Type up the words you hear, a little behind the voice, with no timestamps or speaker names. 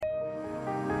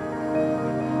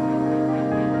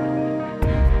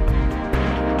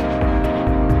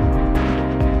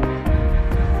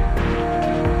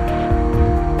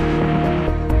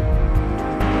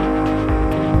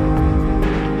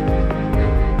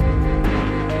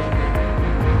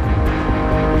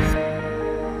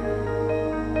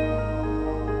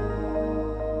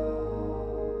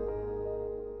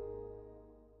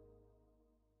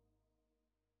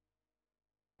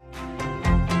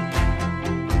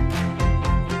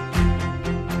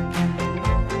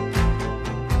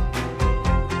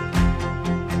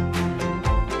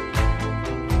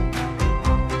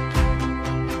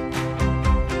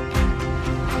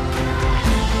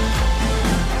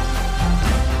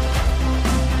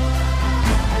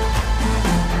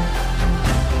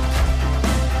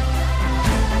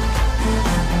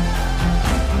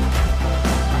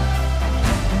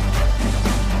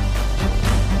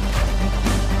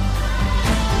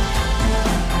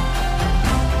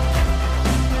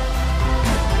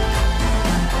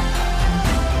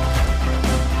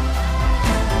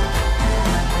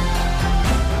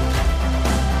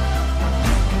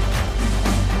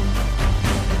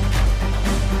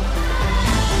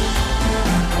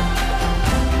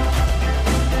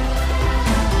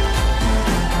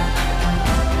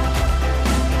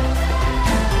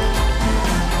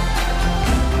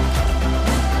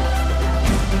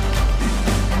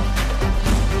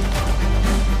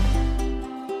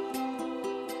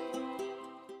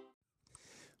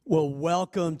Well,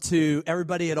 welcome to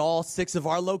everybody at all 6 of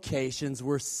our locations.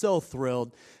 We're so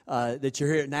thrilled that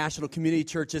you're here at National Community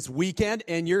Church this weekend,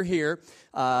 and you're here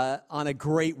on a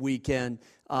great weekend.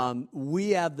 We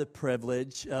have the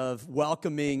privilege of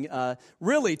welcoming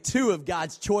really 2 of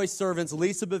God's choice servants.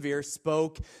 Lisa Bevere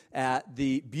spoke at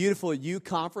the beautiful U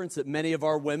Conference that many of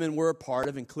our women were a part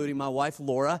of, including my wife,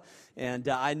 Laura. And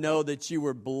I know that you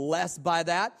were blessed by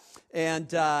that.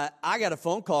 And I got a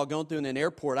phone call going through an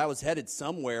airport. I was headed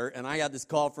somewhere, and I got this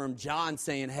call from John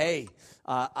saying, hey,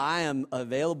 I am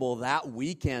available that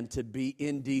weekend to be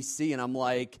in D.C. And I'm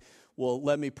like, well,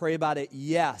 let me pray about it.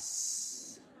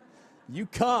 Yes, you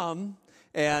come.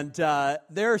 And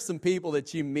there are some people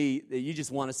that you meet that you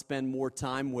just want to spend more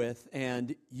time with.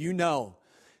 And you know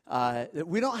that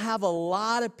we don't have a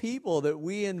lot of people that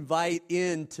we invite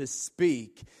in to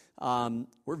speak.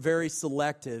 We're very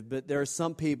selective, but there are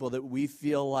some people that we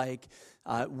feel like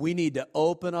we need to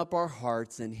open up our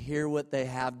hearts and hear what they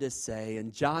have to say.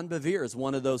 And John Bevere is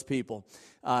one of those people.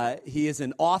 He is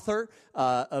an author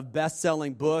of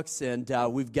best-selling books, and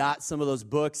we've got some of those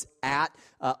books at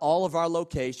all of our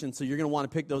locations, so you're going to want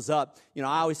to pick those up. You know,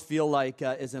 I always feel like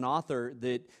as an author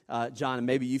that, John, and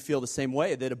maybe you feel the same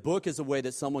way, that a book is a way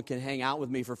that someone can hang out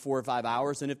with me for 4 or 5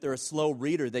 hours, and if they're a slow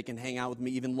reader, they can hang out with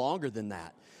me even longer than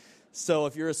that. So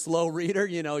if you're a slow reader,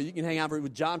 you know, you can hang out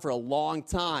with John for a long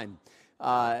time.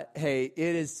 Hey,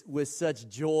 it is with such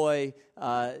joy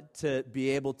to be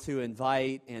able to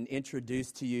invite and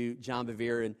introduce to you John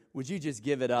Bevere. And would you just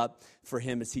give it up for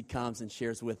him as he comes and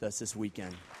shares with us this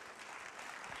weekend?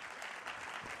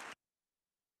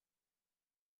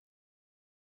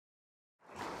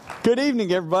 Good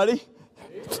evening, everybody.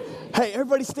 Hey,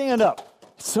 everybody stand up.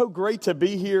 It's so great to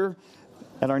be here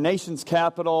at our nation's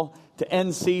capital, to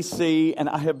NCC, and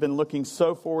I have been looking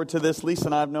so forward to this. Lisa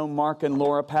and I have known Mark and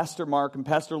Laura, Pastor Mark and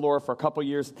Pastor Laura, for a couple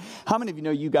years. How many of you know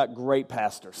you got great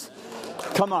pastors?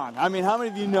 Come on. I mean, how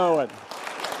many of you know it?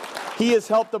 He has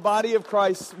helped the body of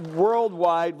Christ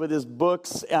worldwide with his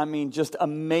books. I mean, just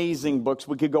amazing books.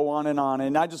 We could go on.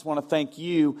 And I just want to thank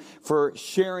you for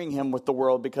sharing him with the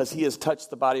world, because he has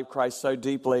touched the body of Christ so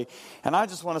deeply. And I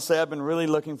just want to say I've been really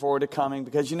looking forward to coming,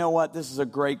 because you know what? This is a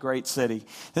great, great city.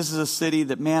 This is a city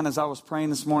that, man, as I was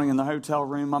praying this morning in the hotel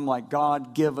room, I'm like,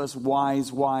 God, give us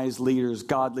wise leaders,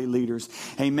 godly leaders.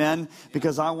 Amen?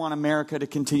 Because I want America to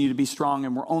continue to be strong,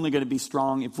 and we're only going to be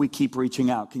strong if we keep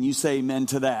reaching out. Can you say amen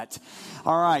to that?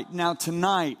 All right, now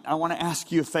tonight, I want to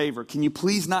ask you a favor. Can you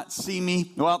please not see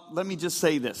me? Well, let me just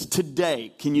say this.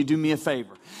 Today, can you do me a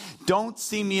favor? Don't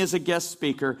see me as a guest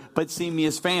speaker, but see me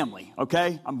as family,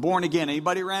 okay? I'm born again.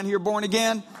 Anybody around here born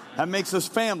again? That makes us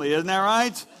family, isn't that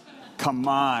right? Come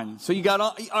on. So you got,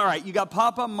 all right, you got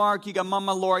Papa Mark, you got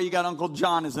Mama Laura, you got Uncle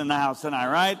John is in the house tonight,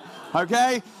 right?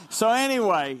 Okay? So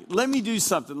anyway, let me do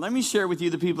something. Let me share with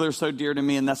you the people that are so dear to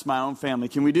me, and that's my own family.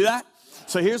 Can we do that?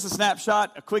 So here's a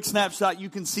snapshot, a quick snapshot. You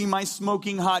can see my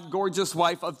smoking hot, gorgeous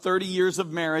wife of 30 years of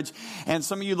marriage. And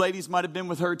some of you ladies might have been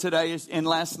with her today and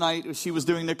last night she was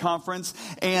doing the conference.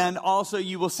 And also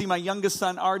you will see my youngest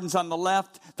son, Arden's on the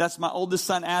left. That's my oldest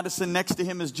son, Addison. Next to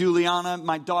him is Juliana,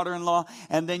 my daughter-in-law.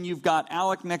 And then you've got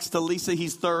Alec next to Lisa.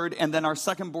 He's third. And then our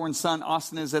second-born son,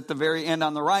 Austin, is at the very end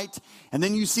on the right. And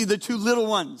then you see the 2 little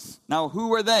ones. Now,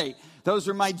 who are they? Those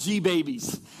are my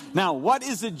G-babies. Now, what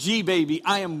is a G-baby?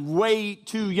 I am way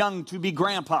too young to be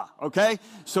grandpa, okay?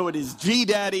 So it is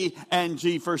G-daddy and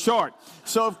G for short.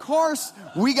 So, of course,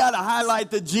 we got to highlight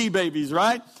the G-babies,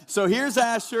 right? So here's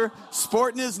Asher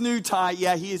sporting his new tie.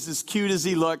 Yeah, he is as cute as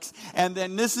he looks. And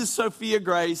then this is Sophia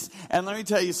Grace. And let me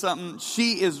tell you something.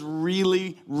 She is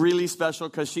really, really special,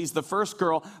 because she's the first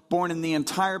girl born in the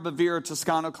entire Bevere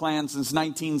Toscano clan since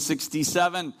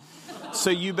 1967. So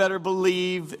you better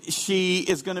believe she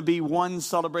is going to be one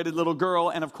celebrated little girl.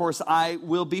 And of course, I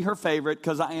will be her favorite,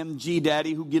 because I am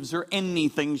G-Daddy, who gives her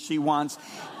anything she wants,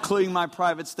 including my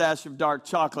private stash of dark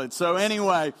chocolate. So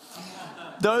anyway,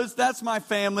 that's my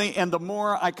family. And the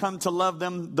more I come to love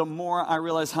them, the more I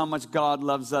realize how much God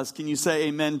loves us. Can you say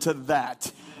amen to that?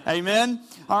 Amen?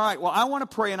 All right. Well, I want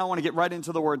to pray, and I want to get right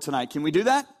into the word tonight. Can we do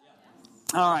that?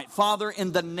 All right, Father,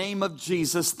 in the name of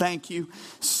Jesus, thank you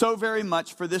so very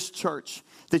much for this church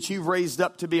that you've raised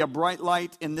up to be a bright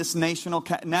light in this national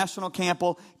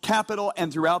capital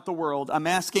and throughout the world. I'm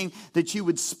asking that you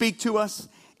would speak to us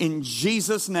in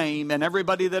Jesus' name, and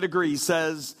everybody that agrees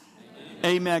says,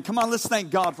 Amen. Come on, let's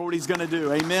thank God for what he's going to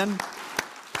do. Amen.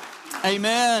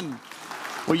 Amen.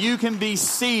 Well, you can be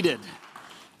seated.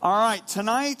 All right,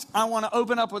 tonight I want to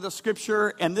open up with a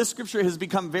scripture, and this scripture has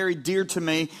become very dear to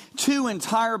me. 2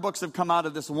 entire books have come out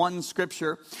of this one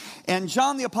scripture. And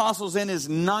John the Apostle's in his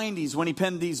 90s when he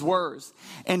penned these words.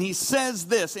 And he says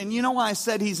this, and you know why I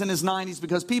said he's in his 90s?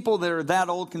 Because people that are that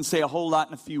old can say a whole lot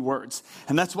in a few words.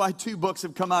 And that's why 2 books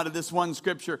have come out of this one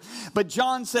scripture. But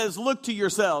John says, look to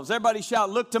yourselves. Everybody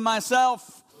shout, look to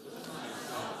myself.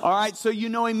 All right, so you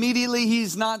know immediately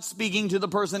he's not speaking to the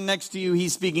person next to you,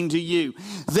 he's speaking to you.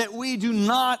 That we do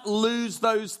not lose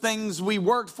those things we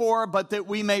worked for, but that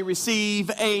we may receive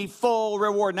a full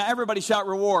reward. Now everybody shout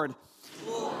reward.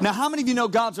 Now how many of you know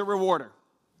God's a rewarder?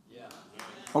 Yeah.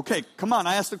 Okay, come on,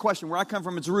 I asked the question. Where I come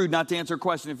from, it's rude not to answer a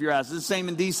question if you're asked. Is it the same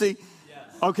in D.C.?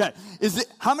 Yes. Okay,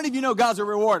 how many of you know God's a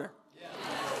rewarder?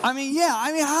 I mean,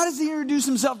 how does he introduce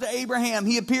himself to Abraham?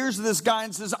 He appears to this guy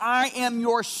and says, I am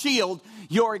your shield,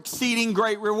 your exceeding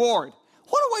great reward.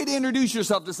 What a way to introduce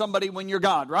yourself to somebody when you're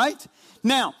God, right?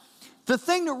 Now, the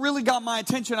thing that really got my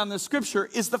attention on this scripture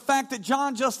is the fact that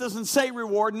John just doesn't say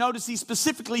reward. Notice he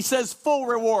specifically says full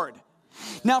reward.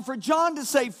 Now, for John to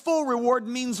say full reward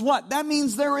means what? That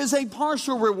means there is a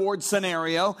partial reward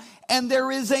scenario and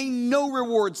there is a no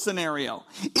reward scenario.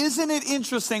 Isn't it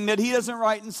interesting that he doesn't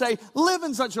write and say, live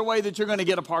in such a way that you're going to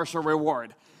get a partial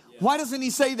reward? Why doesn't he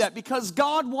say that? Because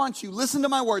God wants you, listen to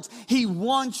my words, he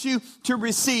wants you to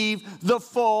receive the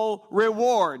full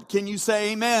reward. Can you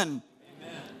say amen?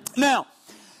 Amen. Now,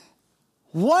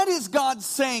 what is God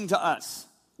saying to us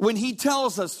when he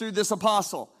tells us through this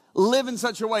apostle, live in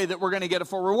such a way that we're going to get a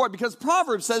full reward? Because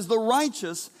Proverbs says the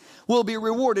righteous will be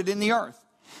rewarded in the earth.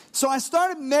 So I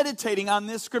started meditating on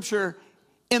this scripture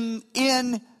in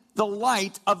the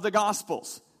light of the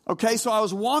Gospels. Okay, so I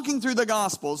was walking through the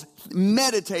Gospels,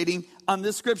 meditating on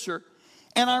this scripture,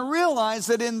 and I realized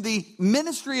that in the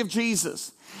ministry of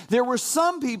Jesus, there were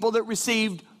some people that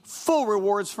received full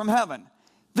rewards from heaven.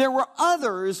 There were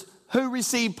others who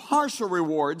received partial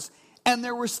rewards, and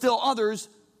there were still others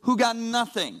who got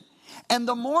nothing. And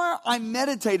the more I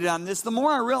meditated on this, the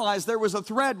more I realized there was a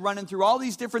thread running through all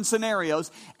these different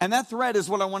scenarios, and that thread is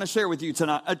what I want to share with you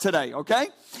today, okay?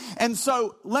 And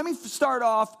so let me start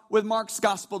off with Mark's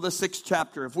Gospel, the 6th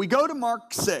chapter. If we go to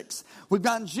Mark 6, we've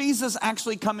got Jesus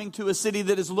actually coming to a city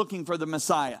that is looking for the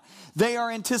Messiah. They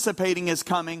are anticipating his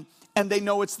coming, and they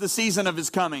know it's the season of his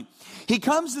coming. He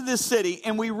comes to this city,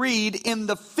 and we read in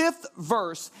the 5th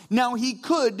verse, now he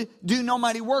could do no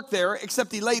mighty work there,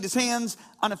 except he laid his hands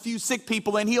on a few sick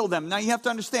people and healed them. Now you have to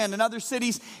understand, in other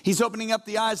cities, he's opening up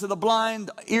the eyes of the blind,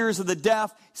 the ears of the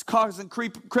deaf, he's causing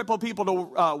crippled people to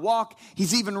walk,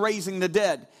 he's even raising the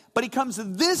dead. But he comes to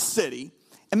this city,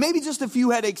 and maybe just a few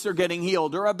headaches are getting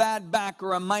healed, or a bad back,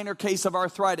 or a minor case of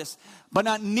arthritis, but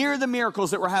not near the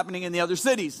miracles that were happening in the other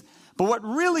cities. But what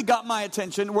really got my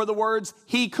attention were the words,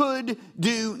 he could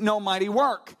do no mighty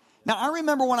work. Now, I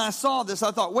remember when I saw this,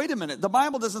 I thought, wait a minute. The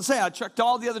Bible doesn't say, I checked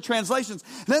all the other translations.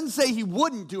 It doesn't say he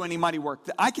wouldn't do any mighty work.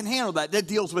 I can handle that. That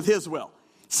deals with his will.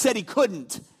 It said he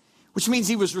couldn't, which means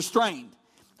he was restrained.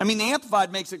 I mean, the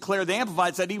Amplified makes it clear. The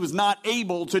Amplified said he was not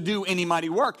able to do any mighty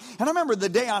work. And I remember the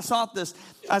day I saw this,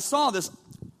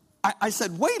 I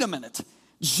said, wait a minute.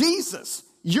 Jesus,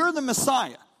 you're the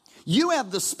Messiah. You have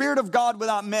the Spirit of God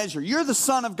without measure. You're the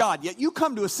Son of God. Yet you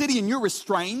come to a city and you're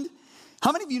restrained.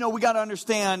 How many of you know we got to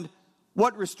understand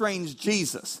what restrains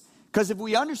Jesus? Because if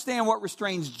we understand what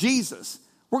restrains Jesus,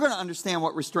 we're going to understand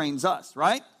what restrains us,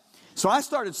 right? So I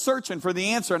started searching for the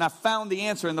answer, and I found the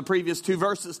answer in the previous 2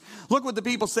 verses. Look what the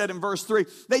people said in verse 3.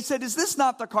 They said, is this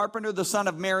not the carpenter, the son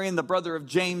of Mary, and the brother of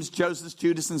James, Joseph,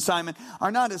 Judas, and Simon?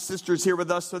 Are not his sisters here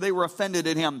with us? So they were offended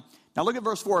at him. Now look at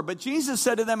verse 4. But Jesus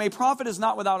said to them, a prophet is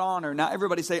not without honor. Now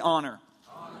everybody say honor.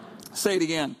 Honor. Say it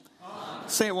again. Honor.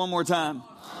 Say it one more time.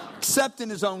 Except in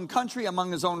his own country,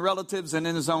 among his own relatives, and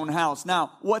in his own house.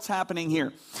 Now, what's happening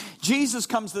here? Jesus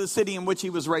comes to the city in which he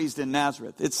was raised in,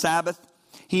 Nazareth. It's Sabbath.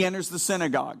 He enters the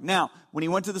synagogue. Now, when he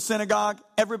went to the synagogue,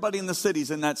 everybody in the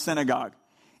city's in that synagogue.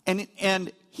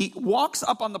 And he walks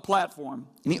up on the platform,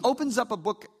 and he opens up a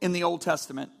book in the Old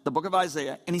Testament, the book of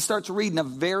Isaiah, and he starts reading a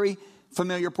very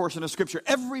familiar portion of Scripture.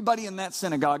 Everybody in that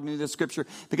synagogue knew this Scripture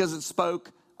because it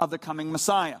spoke of the coming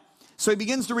Messiah. So he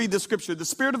begins to read the scripture. The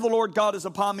Spirit of the Lord God is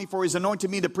upon me, for he's anointed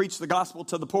me to preach the gospel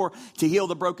to the poor, to heal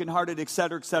the brokenhearted,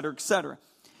 etc., etc., etc.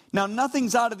 Now,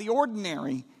 nothing's out of the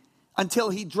ordinary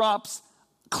until he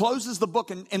closes the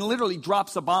book and literally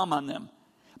drops a bomb on them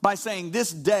by saying,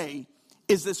 this day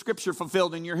is the scripture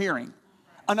fulfilled in your hearing.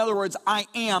 In other words, I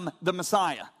am the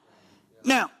Messiah.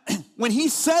 Now, when he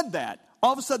said that,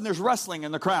 all of a sudden there's wrestling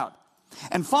in the crowd.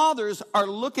 And fathers are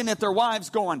looking at their wives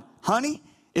going, honey,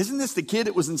 isn't this the kid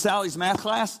that was in Sally's math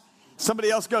class? Somebody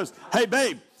else goes, hey,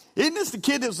 babe, isn't this the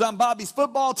kid that was on Bobby's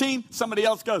football team? Somebody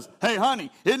else goes, hey,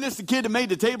 honey, isn't this the kid that made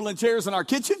the table and chairs in our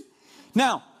kitchen?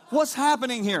 Now, what's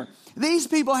happening here? These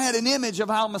people had an image of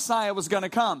how Messiah was going to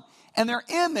come. And their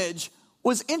image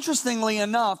was, interestingly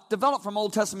enough, developed from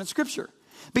Old Testament scripture.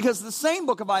 Because the same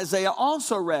book of Isaiah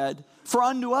also read, for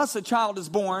unto us a child is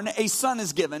born, a son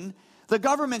is given, the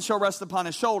government shall rest upon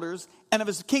his shoulders, and of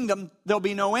his kingdom there'll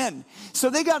be no end. So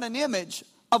they got an image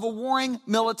of a warring,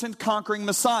 militant, conquering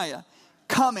Messiah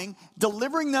coming,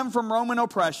 delivering them from Roman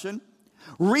oppression,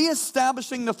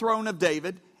 reestablishing the throne of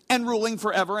David, and ruling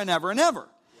forever and ever and ever.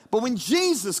 But when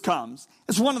Jesus comes,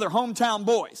 it's one of their hometown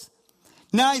boys.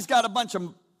 Now he's got a bunch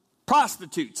of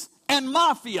prostitutes and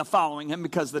mafia following him,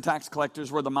 because the tax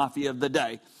collectors were the mafia of the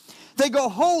day. They go,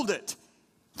 hold it.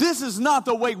 This is not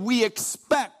the way we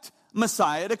expect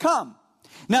Messiah to come.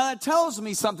 Now that tells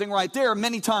me something right there.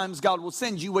 Many times God will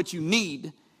send you what you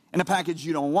need in a package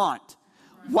you don't want.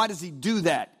 Why does he do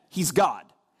that? He's God.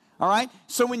 All right?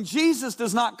 So when Jesus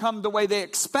does not come the way they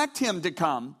expect him to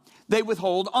come, they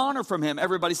withhold honor from him.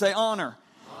 Everybody say honor.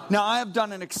 Now, I have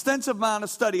done an extensive amount of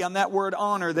study on that word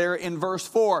honor there in verse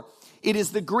 4. It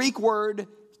is the Greek word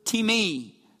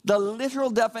timi. The literal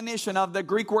definition of the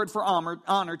Greek word for honor,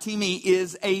 timi,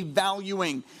 is a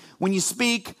valuing. When you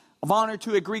speak of honor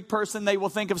to a Greek person, they will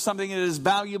think of something that is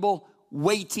valuable,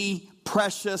 weighty,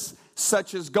 precious,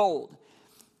 such as gold.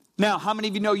 Now, how many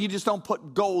of you know you just don't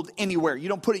put gold anywhere? You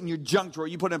don't put it in your junk drawer.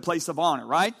 You put it in a place of honor,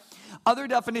 right? Other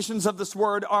definitions of this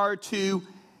word are to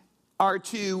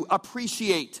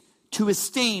appreciate, to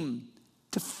esteem,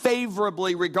 to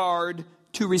favorably regard,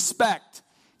 to respect.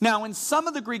 Now, in some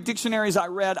of the Greek dictionaries I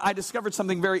read, I discovered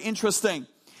something very interesting.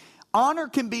 Honor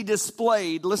can be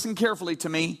displayed, listen carefully to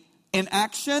me, in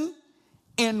action,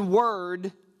 in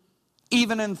word,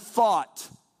 even in thought.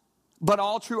 But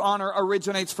all true honor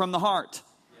originates from the heart.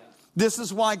 This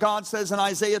is why God says in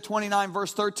Isaiah 29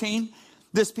 verse 13,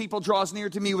 this people draws near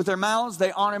to me with their mouths,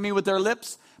 they honor me with their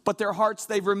lips, but their hearts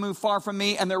they've removed far from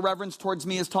me, and their reverence towards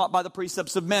me is taught by the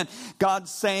precepts of men. God's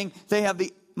saying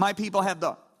my people have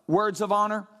the words of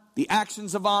honor, the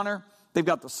actions of honor, they've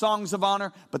got the songs of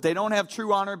honor, but they don't have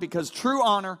true honor, because true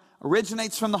honor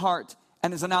originates from the heart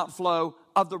and is an outflow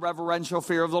of the reverential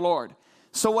fear of the Lord.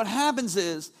 So what happens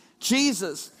is,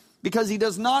 Jesus, because he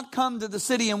does not come to the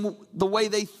city in the way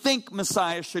they think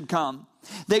Messiah should come,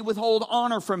 they withhold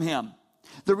honor from him.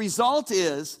 The result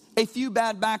is a few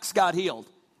bad backs got healed,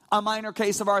 a minor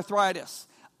case of arthritis,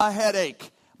 a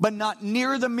headache, but not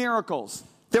near the miracles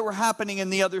that were happening in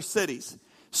the other cities.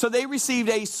 So they received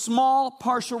a small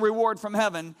partial reward from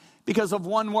heaven because of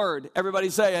one word. Everybody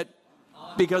say it.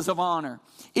 Honor. Because of honor.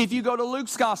 If you go to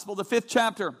Luke's gospel, the 5th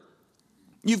chapter,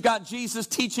 you've got Jesus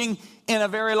teaching in a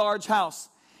very large house.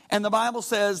 And the Bible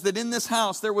says that in this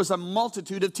house there was a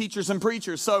multitude of teachers and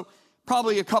preachers. So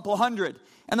probably a couple hundred.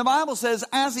 And the Bible says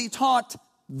as he taught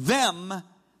them,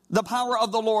 the power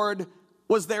of the Lord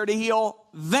was there to heal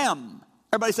them.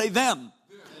 Everybody say them.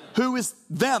 Who is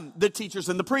them? The teachers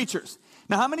and the preachers.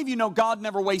 Now, how many of you know God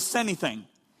never wastes anything?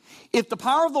 If the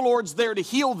power of the Lord's there to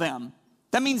heal them,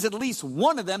 that means at least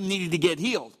one of them needed to get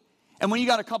healed. And when you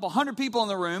got a couple hundred people in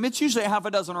the room, it's usually a half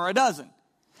a dozen or a dozen.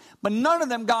 But none of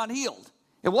them got healed.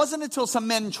 It wasn't until some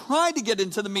men tried to get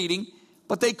into the meeting,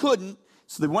 but they couldn't.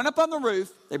 So they went up on the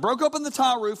roof, they broke open the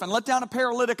tile roof and let down a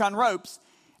paralytic on ropes.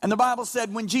 And the Bible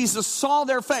said when Jesus saw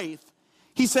their faith,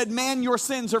 he said, man, your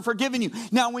sins are forgiven you.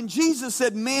 Now, when Jesus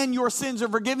said, man, your sins are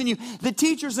forgiven you, the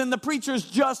teachers and the preachers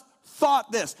just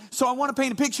thought this. So I want to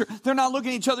paint a picture. They're not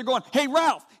looking at each other going, hey,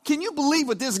 Ralph, can you believe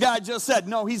what this guy just said?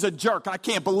 No, he's a jerk. I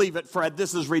can't believe it, Fred.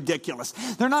 This is ridiculous.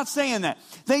 They're not saying that.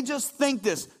 They just think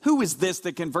this. Who is this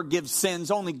that can forgive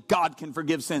sins? Only God can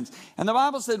forgive sins. And the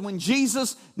Bible said when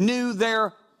Jesus knew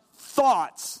their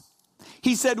thoughts,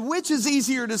 he said, which is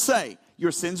easier to say?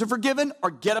 Your sins are forgiven,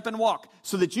 or get up and walk,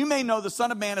 so that you may know the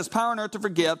Son of Man has power on earth to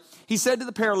forgive. He said to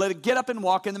the paralytic, get up and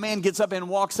walk, and the man gets up and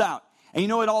walks out. And you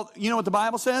know what the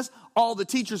Bible says? All the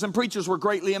teachers and preachers were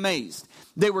greatly amazed.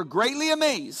 They were greatly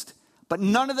amazed, but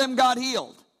none of them got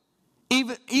healed.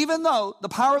 Even though the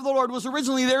power of the Lord was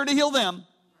originally there to heal them,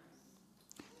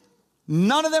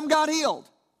 none of them got healed.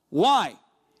 Why?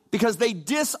 Because they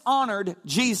dishonored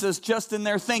Jesus just in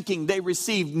their thinking. They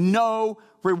received no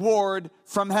reward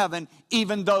from heaven,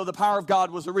 even though the power of God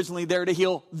was originally there to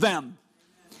heal them.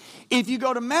 If you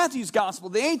go to Matthew's gospel,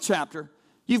 the 8th chapter,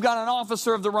 you've got an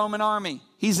officer of the Roman army.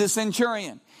 He's a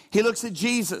centurion. He looks at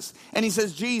Jesus and he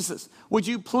says, Jesus, would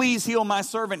you please heal my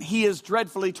servant? He is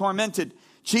dreadfully tormented.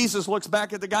 Jesus looks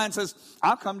back at the guy and says,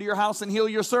 I'll come to your house and heal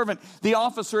your servant. The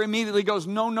officer immediately goes,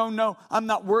 no, I'm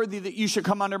not worthy that you should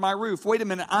come under my roof. Wait a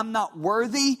minute, I'm not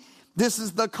worthy? This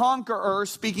is the conqueror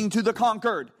speaking to the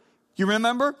conquered. You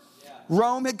remember?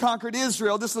 Rome had conquered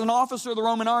Israel. This is an officer of the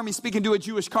Roman army speaking to a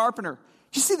Jewish carpenter.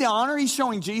 Do you see the honor he's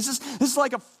showing Jesus? This is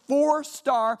like a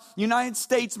 4-star United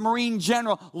States Marine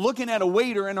general looking at a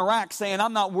waiter in Iraq saying,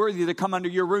 I'm not worthy to come under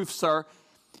your roof, sir.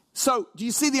 So, do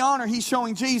you see the honor he's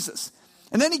showing Jesus?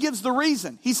 And then he gives the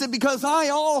reason. He said, because I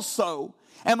also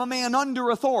am a man under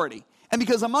authority. And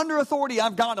because I'm under authority,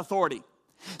 I've got authority.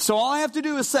 So all I have to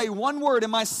do is say one word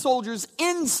and my soldiers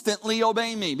instantly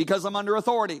obey me because I'm under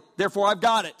authority. Therefore, I've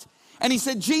got it. And he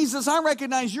said, Jesus, I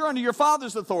recognize you're under your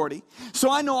Father's authority. So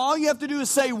I know all you have to do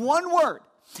is say one word.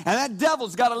 And that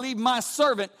devil's got to leave my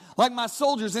servant like my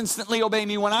soldiers instantly obey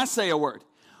me when I say a word.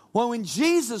 Well, when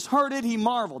Jesus heard it, he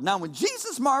marveled. Now, when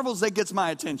Jesus marvels, that gets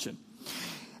my attention.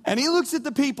 And he looks at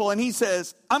the people and he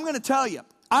says, I'm going to tell you,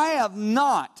 I have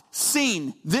not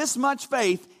seen this much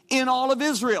faith in all of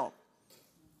Israel.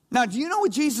 Now, do you know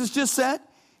what Jesus just said?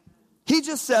 He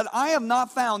just said, I have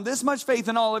not found this much faith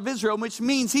in all of Israel, which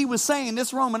means he was saying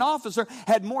this Roman officer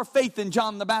had more faith than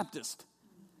John the Baptist.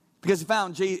 Because he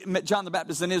found John the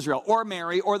Baptist in Israel, or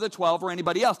Mary, or the 12, or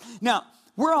anybody else. Now,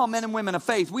 we're all men and women of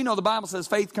faith. We know the Bible says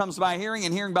faith comes by hearing,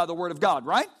 and hearing by the word of God,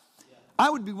 right? Yeah. I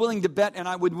would be willing to bet, and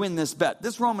I would win this bet.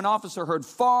 This Roman officer heard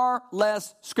far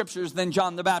less scriptures than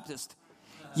John the Baptist.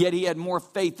 Yet he had more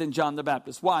faith than John the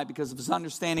Baptist. Why? Because of his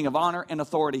understanding of honor and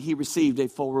authority, he received a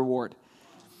full reward.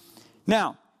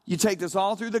 Now, you take this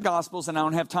all through the Gospels, and I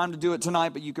don't have time to do it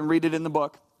tonight, but you can read it in the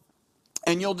book.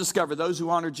 And you'll discover those who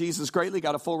honored Jesus greatly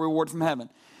got a full reward from heaven.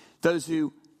 Those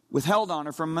who withheld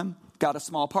honor from him got a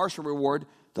small partial reward.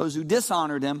 Those who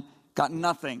dishonored him got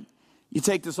nothing. You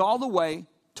take this all the way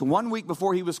to 1 week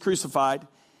before he was crucified,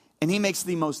 and he makes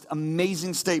the most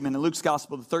amazing statement in Luke's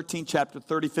Gospel, the 13th chapter,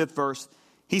 35th verse.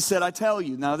 He said, I tell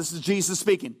you, now this is Jesus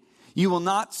speaking, you will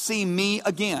not see me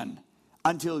again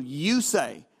until you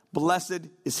say, blessed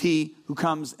is he who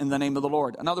comes in the name of the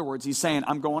Lord. In other words, he's saying,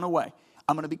 I'm going away.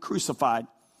 I'm going to be crucified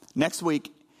next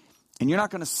week, and you're not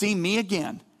going to see me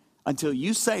again until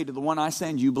you say to the one I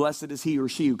send you, blessed is he or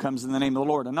she who comes in the name of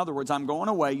the Lord. In other words, I'm going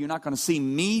away. You're not going to see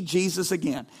me, Jesus,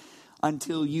 again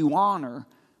until you honor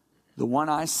the one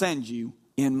I send you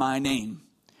in my name.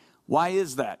 Why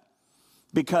is that?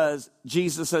 Because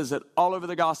Jesus says it all over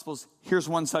the Gospels. Here's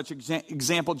one such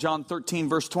example, John 13,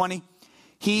 verse 20.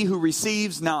 He who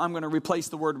receives, now I'm going to replace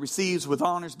the word receives with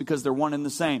honors because they're one and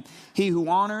the same. He who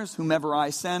honors whomever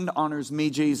I send honors me,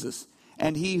 Jesus.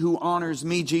 And he who honors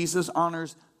me, Jesus,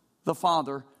 honors the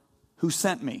Father who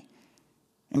sent me.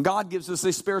 And God gives us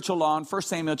a spiritual law in 1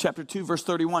 Samuel chapter 2, verse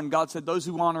 31. God said, those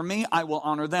who honor me, I will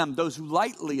honor them. Those who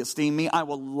lightly esteem me, I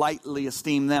will lightly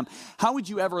esteem them. How would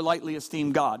you ever lightly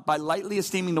esteem God? By lightly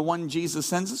esteeming the one Jesus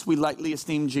sends us, we lightly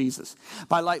esteem Jesus.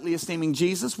 By lightly esteeming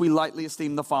Jesus, we lightly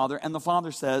esteem the Father. And the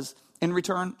Father says, in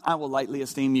return, I will lightly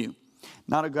esteem you.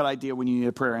 Not a good idea when you need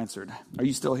a prayer answered. Are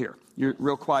you still here? You're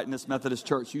real quiet in this Methodist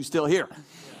church. You still here?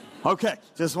 Okay,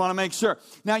 just want to make sure.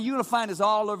 Now, you're going to find this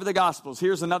all over the Gospels.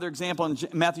 Here's another example in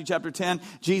Matthew chapter 10.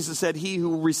 Jesus said, he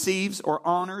who receives or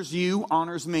honors you,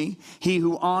 honors me. He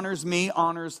who honors me,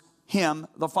 honors him,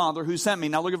 the Father who sent me.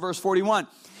 Now, look at verse 41.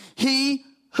 He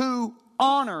who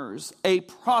honors a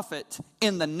prophet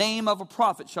in the name of a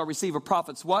prophet shall receive a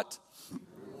prophet's what?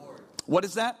 Reward. What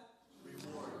is that?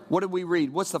 Reward. What did we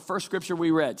read? What's the first scripture we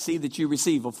read? See that you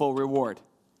receive a full reward.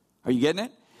 Are you getting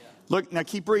it? Look, now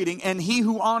keep reading. And he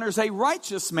who honors a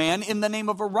righteous man in the name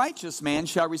of a righteous man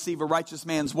shall receive a righteous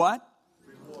man's what?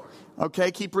 Reward. Okay,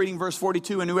 keep reading verse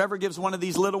 42. And whoever gives one of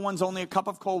these little ones only a cup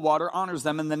of cold water honors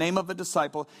them in the name of a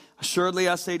disciple. Assuredly,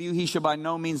 I say to you, he shall by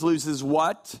no means lose his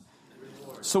what?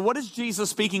 Reward. So what is Jesus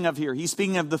speaking of here? He's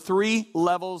speaking of the 3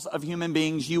 levels of human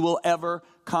beings you will ever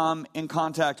come in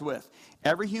contact with.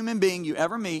 Every human being you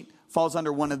ever meet falls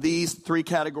under one of these 3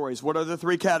 categories. What are the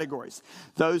 3 categories?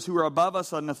 Those who are above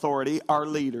us in authority are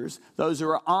leaders. Those who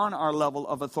are on our level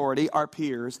of authority are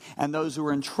peers. And those who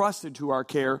are entrusted to our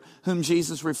care, whom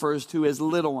Jesus refers to as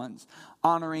little ones.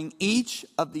 Honoring each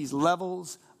of these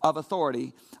levels of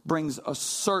authority brings a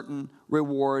certain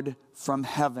reward from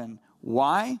heaven.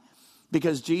 Why?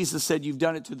 Because Jesus said, you've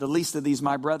done it to the least of these,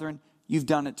 my brethren. You've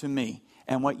done it to me.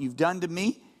 And what you've done to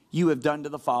me, you have done to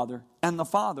the Father, and the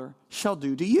Father shall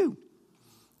do to you.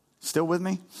 Still with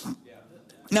me? Yeah.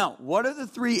 Now, what are the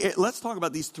 3? Let's talk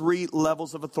about these 3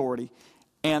 levels of authority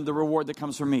and the reward that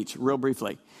comes from each, real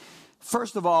briefly.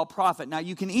 First of all, prophet. Now,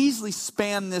 you can easily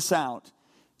span this out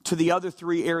to the other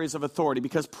 3 areas of authority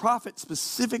because prophet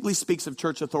specifically speaks of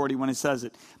church authority when it says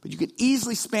it. But you could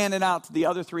easily span it out to the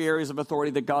other 3 areas of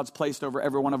authority that God's placed over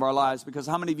every one of our lives. Because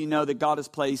how many of you know that God has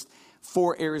placed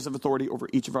 4 areas of authority over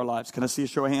each of our lives? Can I see a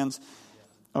show of hands?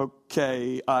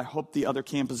 Okay, I hope the other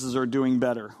campuses are doing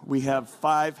better. We have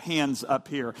 5 hands up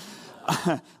here.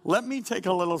 Let me take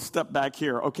a little step back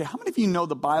here. Okay, how many of you know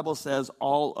the Bible says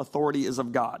all authority is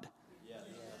of God? Yes.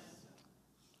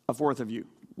 A fourth of you.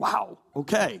 Wow,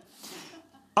 okay.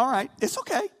 All right, it's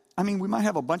okay. I mean, we might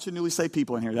have a bunch of newly saved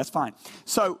people in here. That's fine.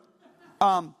 So,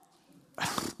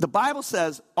 the Bible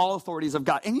says all authority is of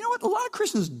God. And you know what? A lot of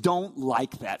Christians don't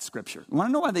like that scripture. You want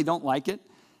to know why they don't like it?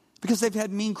 Because they've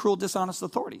had mean, cruel, dishonest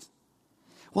authorities.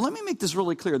 Well, let me make this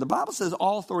really clear. The Bible says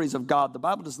all authorities of God. The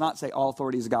Bible does not say all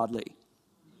authority is godly.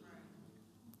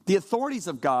 The authorities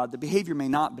of God, the behavior may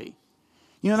not be.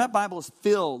 You know, that Bible is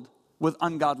filled with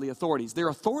ungodly authorities. Their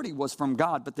authority was from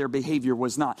God, but their behavior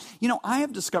was not. You know, I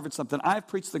have discovered something. I've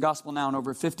preached the gospel now in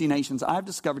over 50 nations. I've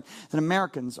discovered that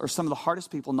Americans are some of the hardest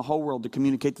people in the whole world to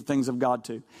communicate the things of God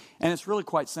to. And it's really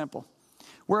quite simple.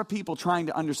 We're a people trying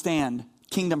to understand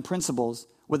kingdom principles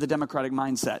with a democratic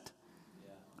mindset.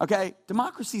 Okay,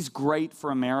 democracy is great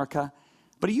for America,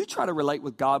 but if you try to relate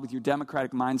with God with your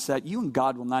democratic mindset, you and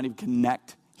God will not even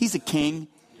connect. He's a king.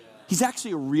 He's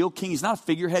actually a real king. He's not a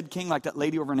figurehead king like that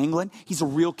lady over in England. He's a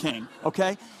real king,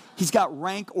 okay? He's got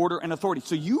rank, order, and authority.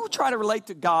 So you try to relate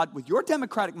to God with your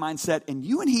democratic mindset, and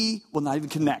you and he will not even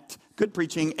connect. Good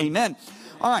preaching, amen.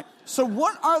 All right, so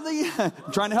what are the,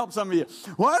 I'm trying to help some of you.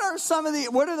 What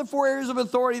are the 4 areas of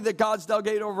authority that God's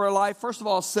delegated over our life? First of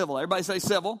all, civil. Everybody say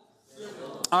civil.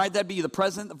 All right, that'd be the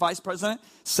president, the vice president,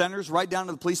 senators, right down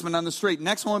to the policeman on the street.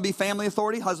 Next one would be family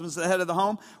authority. Husband's the head of the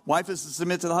home. Wife is to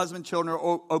submit to the husband. Children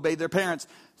obey their parents.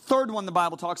 Third one the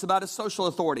Bible talks about is social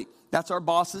authority. That's our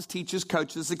bosses, teachers,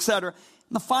 coaches, etc.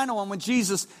 And the final one, when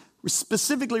Jesus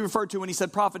specifically referred to when he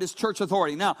said prophet, is church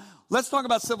authority. Now, let's talk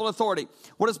about civil authority.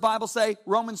 What does the Bible say?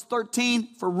 Romans 13,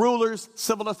 for rulers,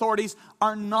 civil authorities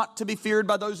are not to be feared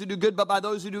by those who do good, but by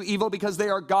those who do evil, because they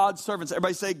are God's servants.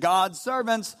 Everybody say God's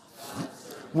servants.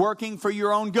 Working for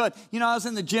your own good. You know, I was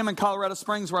in the gym in Colorado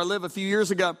Springs where I live a few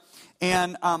years ago,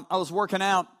 and I was working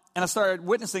out, and I started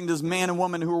witnessing this man and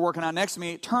woman who were working out next to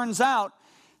me. It turns out,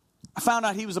 I found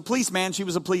out he was a policeman, she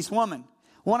was a policewoman.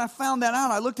 When I found that out,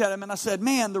 I looked at him and I said,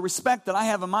 man, the respect that I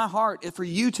have in my heart for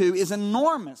you two is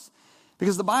enormous,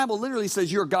 because the Bible literally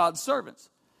says you're God's servants.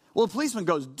 Well, the policeman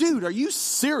goes, dude, are you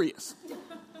serious?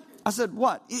 I said,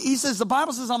 what? He says, the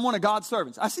Bible says I'm one of God's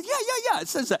servants. I said, yeah, it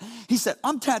says that. He said,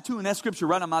 I'm tattooing that scripture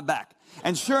right on my back.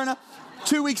 And sure enough,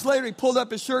 2 weeks later, he pulled up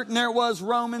his shirt, and there it was,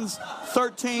 Romans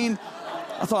 13.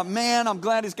 I thought, man, I'm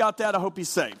glad he's got that. I hope he's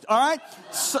saved. All right?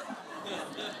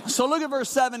 So look at verse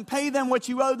 7. Pay them what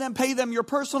you owe them. Pay them your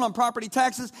personal and property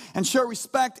taxes, and show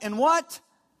respect and what?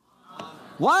 Honor.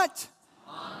 What?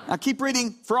 Honor. Now keep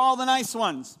reading. For all the nice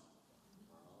ones.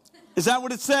 Is that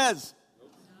what it says?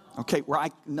 Okay,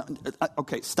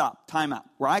 stop, time out.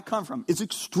 Where I come from, it's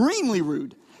extremely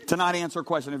rude to not answer a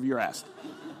question if you're asked.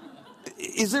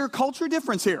 Is there a culture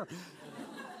difference here?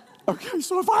 Okay,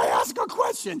 so if I ask a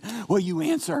question, will you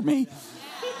answer me?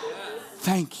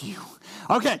 Thank you.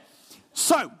 Okay,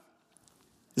 so,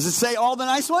 does it say all the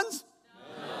nice ones?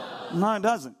 No, it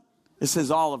doesn't. It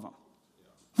says all of them.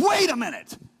 Wait a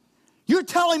minute. You're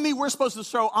telling me we're supposed to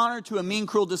show honor to a mean,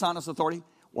 cruel, dishonest authority?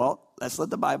 Well, let's let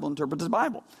the Bible interpret the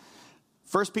Bible.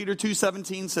 1 Peter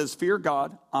 2:17 says, fear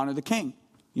God, honor the king.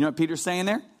 You know what Peter's saying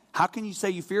there? How can you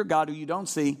say you fear God who you don't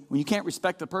see when you can't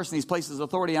respect the person he's placed his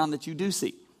authority on that you do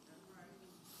see?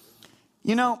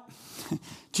 You know,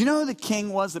 do you know who the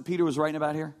king was that Peter was writing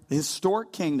about here? The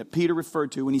historic king that Peter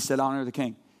referred to when he said honor the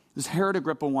king. It was Herod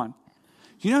Agrippa I. Do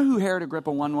you know who Herod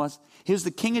Agrippa I was? He was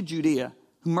the king of Judea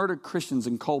who murdered Christians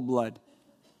in cold blood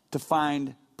to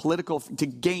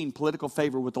gain political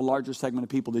favor with the larger segment of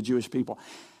people, the Jewish people.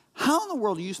 How in the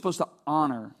world are you supposed to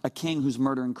honor a king who's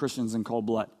murdering Christians in cold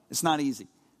blood? It's not easy.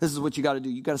 This is what you got to do.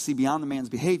 You got to see beyond the man's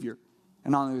behavior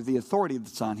and honor the authority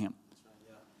that's on him.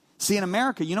 See, in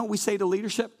America, you know what we say to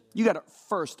leadership? You got to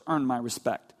first earn my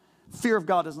respect. Fear of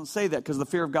God doesn't say that, because the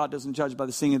fear of God doesn't judge by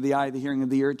the seeing of the eye, the hearing of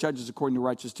the ear. It judges according to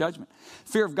righteous judgment.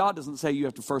 Fear of God doesn't say you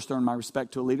have to first earn my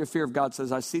respect to a leader. Fear of God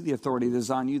says, I see the authority that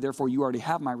is on you, therefore you already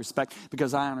have my respect,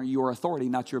 because I honor your authority,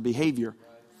 not your behavior.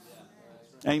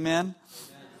 Amen?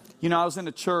 You know, I was in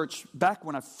a church back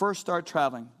when I first started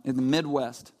traveling in the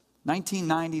Midwest,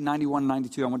 1990, 91,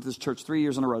 92. I went to this church 3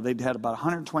 years in a row. They'd had about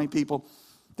 120 people.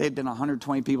 They'd been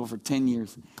 120 people for 10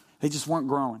 years. They just weren't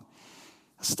growing.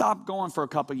 I stopped going for a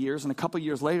couple of years, and a couple of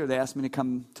years later, they asked me to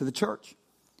come to the church.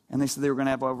 And they said they were going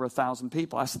to have over 1,000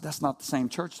 people. I said, that's not the same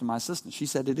church to my assistant. She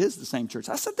said, it is the same church.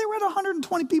 I said, they were at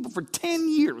 120 people for 10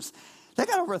 years. They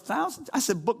got over 1,000. I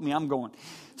said, book me, I'm going.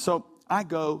 So I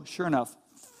go, sure enough,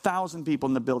 1,000 people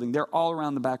in the building. They're all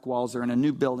around the back walls. They're in a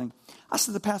new building. I said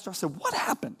to the pastor, I said, what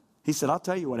happened? He said, I'll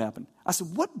tell you what happened. I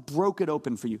said, what broke it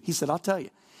open for you? He said, I'll tell you.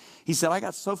 He said, I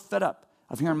got so fed up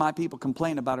of hearing my people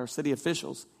complain about our city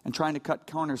officials and trying to cut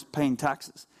corners paying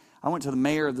taxes. I went to the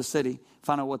mayor of the city,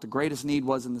 found out what the greatest need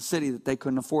was in the city that they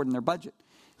couldn't afford in their budget.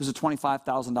 It was a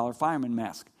 $25,000 fireman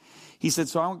mask. He said,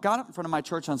 so I got up in front of my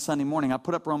church on Sunday morning. I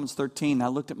put up Romans 13. And I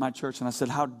looked at my church and I said,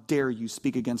 how dare you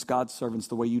speak against God's servants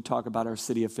the way you talk about our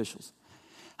city officials?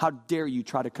 How dare you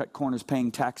try to cut corners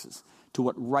paying taxes to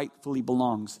what rightfully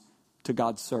belongs to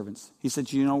God's servants? He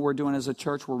said, you know what we're doing as a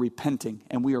church? We're repenting,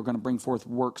 and we are going to bring forth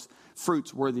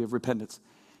fruits worthy of repentance.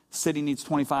 The city needs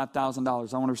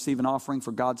 $25,000. I want to receive an offering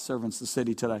for God's servants, the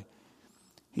city, today.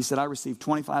 He said, I received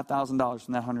 $25,000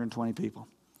 from that 120 people.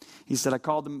 He said, I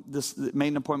called them, made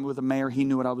an appointment with the mayor. He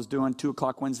knew what I was doing. 2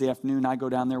 o'clock Wednesday afternoon, I go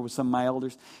down there with some of my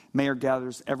elders. Mayor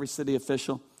gathers every city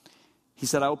official. He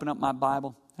said, I open up my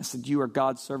Bible. I said, you are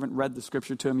God's servant. Read the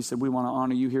scripture to him. He said, we want to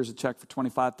honor you. Here's a check for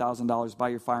 $25,000. Buy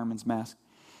your fireman's mask.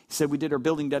 He said, we did our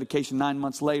building dedication 9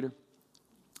 months later.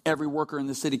 Every worker in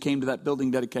the city came to that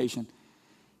building dedication.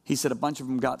 He said, a bunch of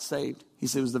them got saved. He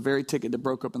said, it was the very ticket that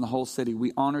broke open the whole city.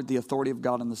 We honored the authority of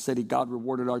God in the city. God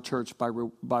rewarded our church by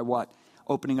what?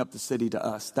 Opening up the city to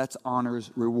us. That's honor's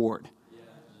reward.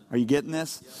 Are you getting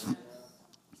this?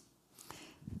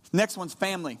 Next one's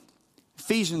family.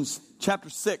 Ephesians chapter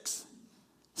 6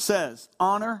 says,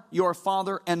 honor your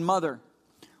father and mother,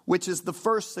 which is the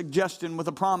first suggestion with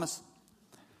a promise.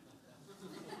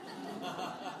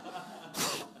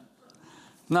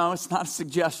 No, it's not a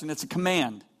suggestion. It's a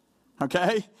command.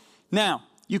 Okay? Now,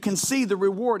 you can see the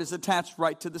reward is attached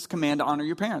right to this command to honor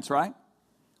your parents, right?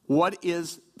 What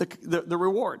is the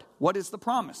reward? What is the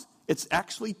promise? It's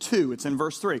actually two. It's in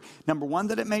verse 3. Number 1,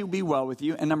 that it may be well with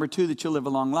you. And number 2, that you'll live a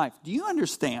long life. Do you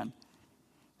understand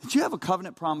that you have a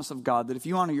covenant promise of God that if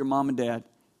you honor your mom and dad,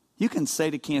 you can say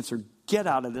to cancer, get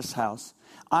out of this house.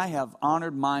 I have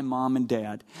honored my mom and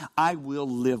dad. I will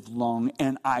live long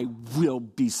and I will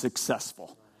be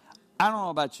successful. I don't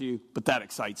know about you, but that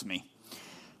excites me.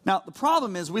 Now, the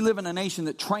problem is we live in a nation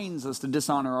that trains us to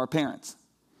dishonor our parents.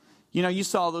 You know, you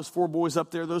saw those 4 boys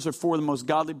up there. Those are 4 of the most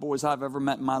godly boys I've ever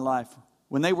met in my life.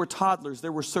 When they were toddlers,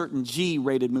 there were certain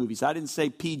G-rated movies. I didn't say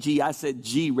PG, I said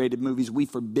G-rated movies we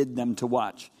forbid them to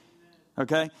watch.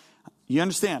 Okay? You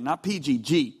understand? Not PG,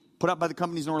 G. Put out by the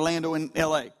companies in Orlando and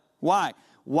LA. Why?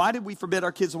 Why did we forbid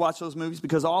our kids to watch those movies?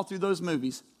 Because all through those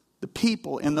movies, the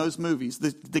people in those movies,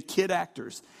 the kid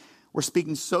actors, were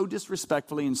speaking so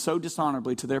disrespectfully and so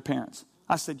dishonorably to their parents.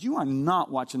 I said, you are not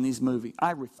watching these movies.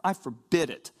 I forbid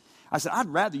it. I said, I'd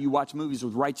rather you watch movies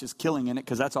with righteous killing in it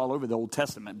because that's all over the Old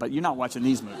Testament, but you're not watching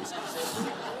these movies.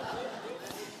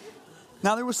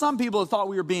 Now, there were some people that thought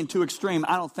we were being too extreme.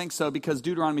 I don't think so because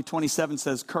Deuteronomy 27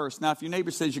 says curse. Now, if your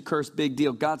neighbor says you're cursed, big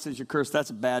deal. God says you're cursed, that's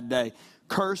a bad day.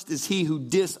 Cursed is he who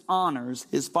dishonors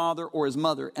his father or his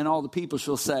mother, and all the people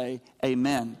shall say,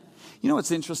 amen. You know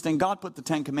what's interesting? God put the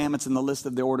 10 Commandments in the list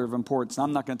of the order of importance.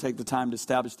 I'm not going to take the time to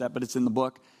establish that, but it's in the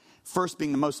book. First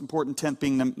being the most important, 10th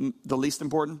being the least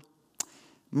important.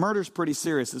 Murder's pretty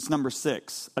serious. It's number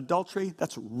 6. Adultery,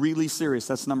 that's really serious.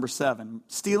 That's number 7.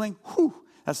 Stealing,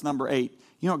 that's number 8.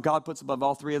 You know what God puts above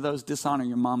all 3 of those? Dishonor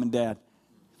your mom and dad.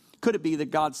 Could it be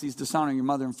that God sees dishonoring your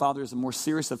mother and father as a more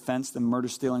serious offense than murder,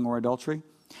 stealing, or adultery?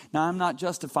 Now, I'm not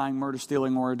justifying murder,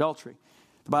 stealing, or adultery.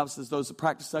 The Bible says those that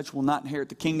practice such will not inherit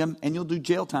the kingdom, and you'll do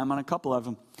jail time on a couple of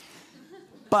them.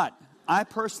 But I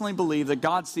personally believe that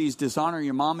God sees dishonoring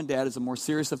your mom and dad as a more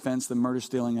serious offense than murder,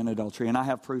 stealing, and adultery. And I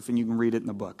have proof, and you can read it in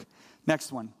the book.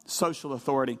 Next one, social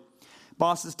authority.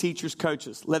 Bosses, teachers,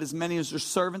 coaches. Let as many as their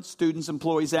servants, students,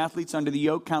 employees, athletes under the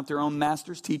yoke count their own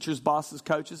masters, teachers, bosses,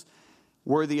 coaches,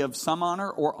 worthy of some honor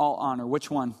or all honor.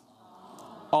 Which one?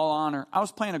 All honor. I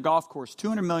was playing a golf course,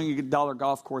 $200 million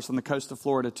golf course on the coast of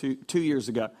Florida two years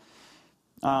ago.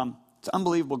 It's an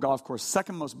unbelievable golf course.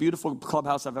 Second most beautiful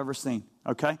clubhouse I've ever seen.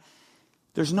 Okay?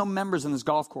 There's no members in this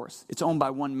golf course. It's owned by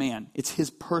one man. It's his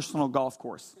personal golf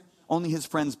course. Only his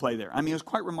friends play there. I mean, it was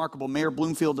quite remarkable. Mayor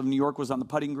Bloomfield of New York was on the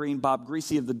putting green. Bob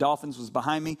Greasy of the Dolphins was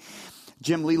behind me.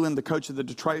 Jim Leland, the coach of the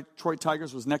Detroit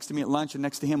Tigers, was next to me at lunch, and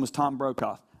next to him was Tom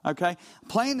Brokaw. Okay?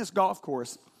 Playing this golf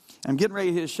course, I'm getting ready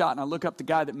to hit a shot, and I look up the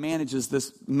guy that manages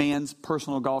this man's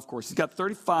personal golf course. He's got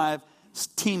 35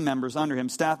 team members under him,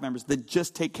 staff members, that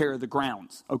just take care of the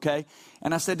grounds, okay?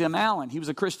 And I said to him, Alan, he was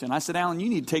a Christian. I said, Alan, you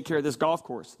need to take care of this golf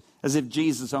course, as if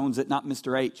Jesus owns it, not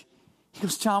Mr. H. He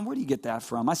goes, John, where do you get that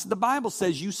from? I said, the Bible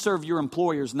says you serve your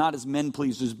employers not as men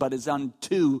pleasers, but as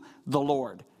unto the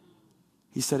Lord.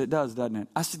 He said, it does, doesn't it?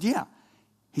 I said, yeah.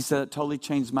 He said, it totally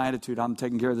changed my attitude. I'm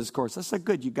taking care of this course. I said,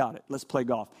 good, you got it. Let's play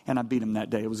golf. And I beat him that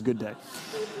day. It was a good day.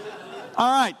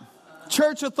 All right.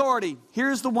 Church authority.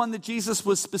 Here's the one that Jesus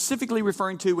was specifically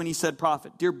referring to when he said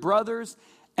prophet. Dear brothers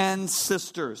and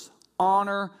sisters,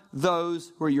 honor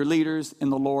those who are your leaders in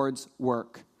the Lord's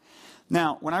work.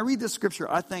 Now, when I read this scripture,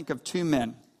 I think of two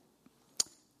men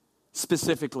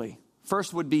specifically.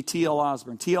 First would be T.L.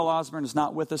 Osborne. T.L. Osborne is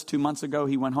not with us 2 months ago.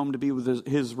 He went home to be with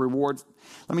his reward.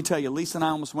 Let me tell you, Lisa and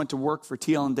I almost went to work for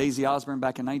T.L. and Daisy Osborne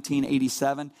back in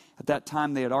 1987. At that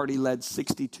time, they had already led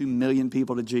 62 million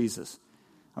people to Jesus.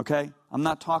 Okay? I'm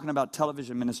not talking about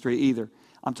television ministry either.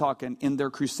 I'm talking in their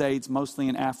crusades, mostly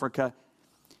in Africa.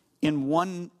 In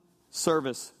one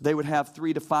service, they would have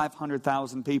 300,000 to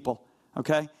 500,000 people.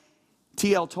 Okay?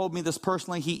 T.L. told me this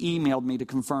personally. He emailed me to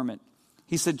confirm it.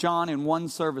 He said, John, in one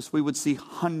service, we would see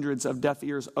hundreds of deaf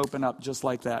ears open up just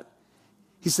like that.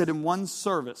 He said, in one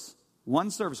service,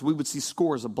 we would see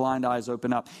scores of blind eyes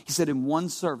open up. He said, in one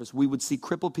service, we would see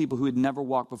crippled people who had never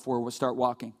walked before would start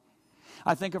walking.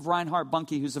 I think of Reinhard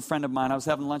Bunke, who's a friend of mine. I was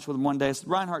having lunch with him one day. I said,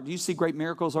 Reinhard, do you see great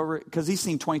miracles over it? Because he's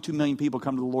seen 22 million people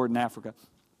come to the Lord in Africa.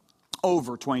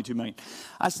 Over 22 million.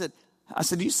 I said,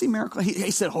 do you see miracles?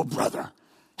 He said, oh, brother.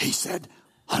 He said,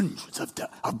 hundreds of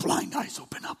blind eyes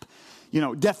open up. You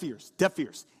know, deaf ears.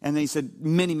 And then he said,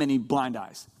 many, many blind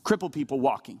eyes. Crippled people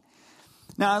walking.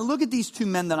 Now, I look at these two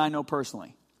men that I know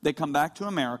personally. They come back to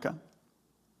America.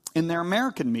 In their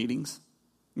American meetings,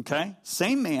 okay,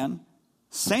 same man,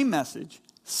 same message,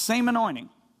 same anointing.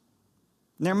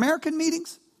 In their American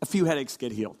meetings, a few headaches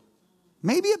get healed.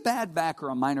 Maybe a bad back or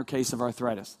a minor case of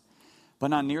arthritis.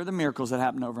 But not near the miracles that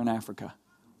happen over in Africa.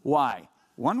 Why?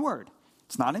 One word.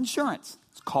 It's not insurance.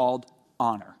 It's called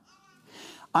honor.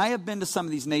 I have been to some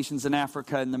of these nations in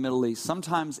Africa and the Middle East.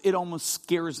 Sometimes it almost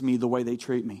scares me the way they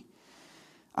treat me.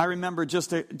 I remember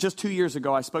just 2 years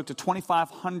ago, I spoke to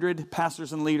 2,500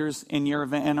 pastors and leaders in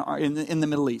the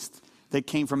Middle East. They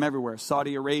came from everywhere.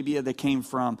 Saudi Arabia, they came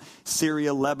from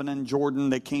Syria, Lebanon, Jordan,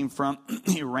 they came from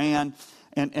Iran.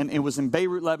 And it was in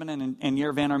Beirut, Lebanon, and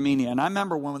Yerevan, Armenia. And I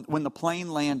remember when the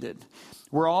plane landed,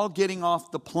 we're all getting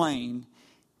off the plane.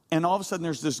 And all of a sudden,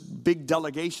 there's this big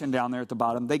delegation down there at the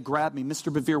bottom. They grab me.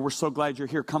 Mr. Bevere, we're so glad you're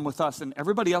here. Come with us. And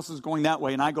everybody else is going that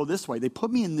way, and I go this way. They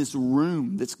put me in this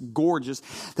room that's gorgeous.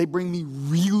 They bring me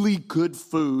really good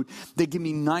food. They give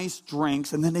me nice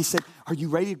drinks. And then they said, are you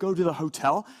ready to go to the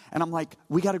hotel? And I'm like,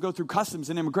 we got to go through customs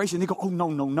and immigration. They go, oh,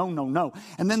 no.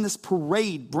 And then this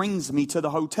parade brings me to the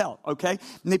hotel, okay?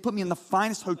 And they put me in the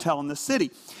finest hotel in the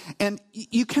city. And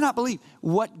you cannot believe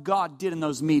what God did in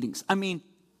those meetings. I mean,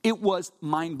 it was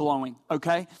mind-blowing,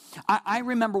 okay? I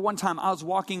remember one time I was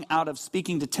walking out of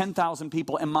speaking to 10,000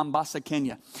 people in Mombasa,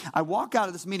 Kenya. I walk out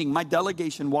of this meeting. My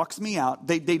delegation walks me out.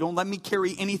 They don't let me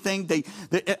carry anything.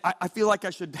 I feel like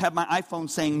I should have my iPhone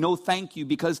saying no thank you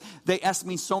because they asked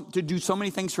me to do so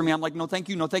many things for me. I'm like, no thank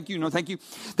you, no thank you, no thank you.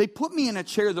 They put me in a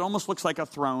chair that almost looks like a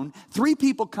throne. 3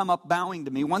 people come up bowing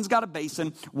to me. One's got a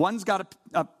basin. One's got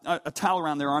a towel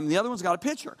around their arm. The other one's got a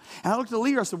pitcher. And I looked at the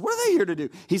leader. I said, what are they here to do?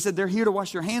 He said, they're here to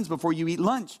wash your hands before you eat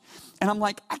lunch. And I'm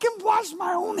like, I can wash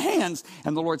my own hands.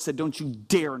 And the Lord said, don't you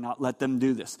dare not let them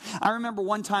do this. I remember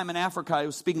one time in Africa, I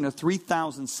was speaking to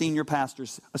 3,000 senior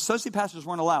pastors. Associate pastors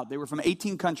weren't allowed. They were from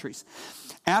 18 countries.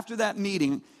 After that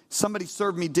meeting, somebody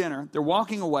served me dinner. They're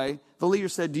walking away. The leader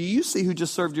said, do you see who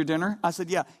just served your dinner? I said,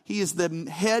 yeah. He is the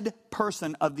head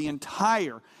person of the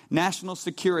entire national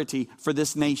security for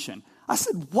this nation. I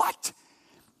said, what?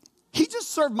 He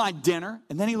just served my dinner.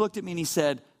 And then he looked at me and he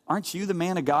said, aren't you the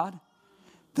man of God?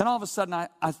 Then all of a sudden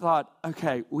I thought,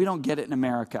 okay, we don't get it in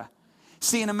America.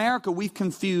 See, in America, we've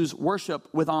confused worship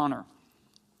with honor.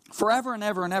 Forever and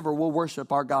ever and ever, we'll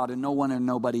worship our God and no one and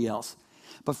nobody else.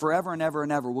 But forever and ever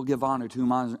and ever, we'll give honor to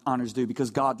whom honor's due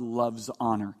because God loves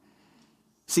honor.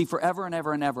 See, forever and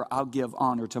ever and ever, I'll give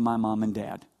honor to my mom and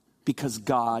dad because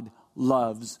God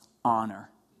loves honor.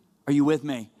 Are you with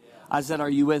me? Yeah. I said, are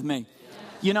you with me? Yeah.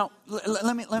 You know,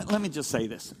 let me just say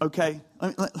this, okay?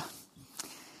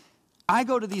 I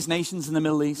go to these nations in the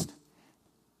Middle East.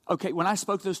 Okay, when I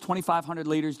spoke to those 2,500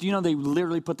 leaders, do you know they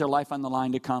literally put their life on the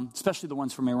line to come, especially the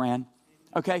ones from Iran?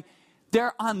 Okay,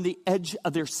 they're on the edge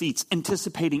of their seats,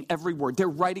 anticipating every word. They're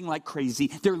writing like crazy.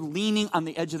 They're leaning on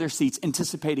the edge of their seats,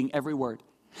 anticipating every word.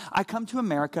 I come to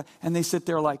America, and they sit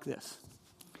there like this.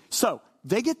 So,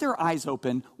 they get their eyes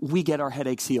open, we get our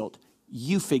headaches healed.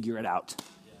 You figure it out.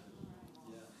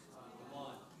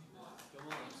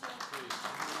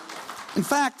 In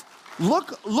fact,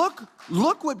 look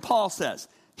what Paul says.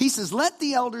 He says, let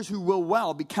the elders who will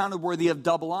well be counted worthy of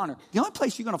double honor. The only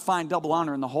place you're going to find double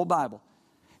honor in the whole Bible.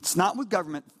 It's not with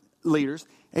government leaders.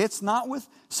 It's not with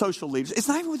social leaders. It's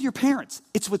not even with your parents.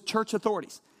 It's with church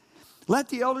authorities. Let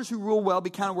the elders who rule well be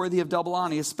counted worthy of double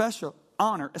honor,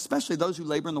 honor, especially those who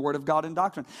labor in the word of God and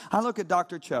doctrine. I look at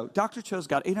Dr. Cho. Dr. Cho's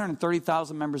got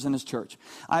 830,000 members in his church.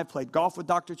 I have played golf with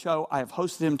Dr. Cho. I have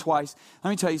hosted him twice.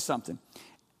 Let me tell you something.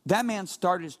 That man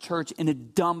started his church in a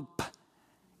dump,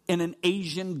 in an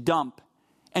Asian dump.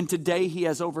 And today he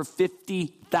has over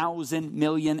 50,000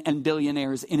 million and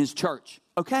billionaires in his church.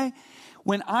 Okay?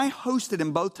 When I hosted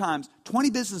him both times, 20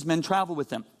 businessmen travel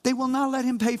with him. They will not let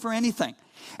him pay for anything.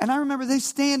 And I remember they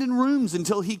stand in rooms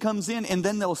until he comes in, and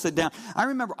then they'll sit down. I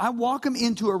remember I walk him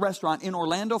into a restaurant in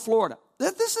Orlando, Florida.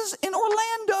 This is in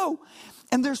Orlando.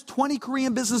 And there's 20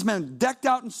 Korean businessmen decked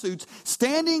out in suits,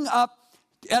 standing up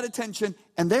at attention.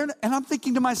 And I'm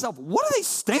thinking to myself, what are they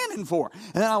standing for?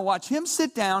 And then I watch him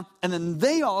sit down, and then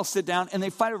they all sit down, and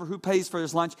they fight over who pays for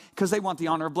his lunch because they want the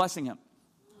honor of blessing him.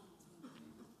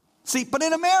 See, but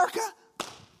in America,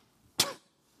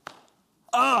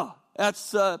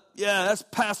 that's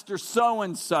Pastor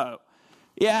so-and-so.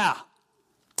 Yeah.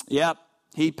 Yep.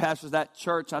 He pastors that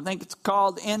church. I think it's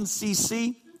called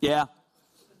NCC. Yeah.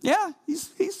 Yeah,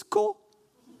 he's cool.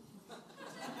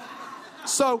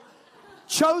 So,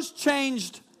 Cho's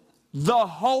changed the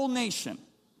whole nation.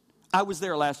 I was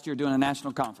there last year doing a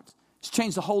national conference. It's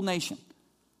changed the whole nation.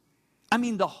 I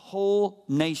mean, the whole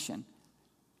nation.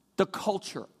 The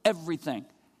culture, everything.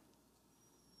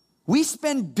 We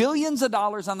spend billions of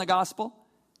dollars on the gospel,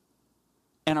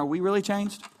 and are we really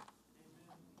changed?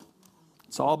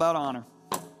 It's all about honor.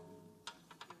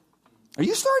 Are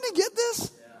you starting to get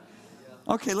this?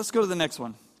 Okay, let's go to the next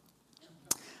one.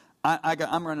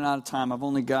 I'm running out of time. I've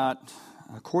only got,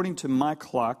 according to my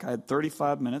clock, I had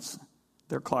 35 minutes.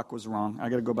 Their clock was wrong. I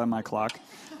got to go by my clock.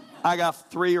 I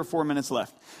got 3 or 4 minutes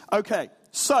left. Okay,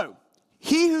 so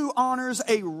he who honors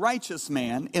a righteous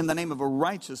man in the name of a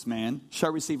righteous man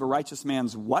shall receive a righteous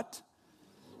man's what?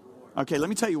 Okay, let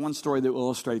me tell you one story that will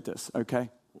illustrate this,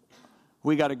 okay?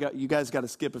 We got to go. You guys got to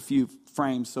skip a few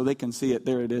frames so they can see it.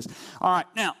 There it is. All right,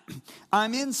 now,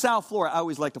 I'm in South Florida. I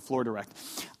always like to Florida direct.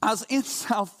 I was in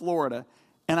South Florida,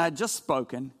 and I had just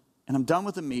spoken, and I'm done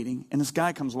with the meeting, and this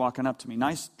guy comes walking up to me,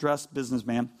 nice dressed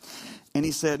businessman, and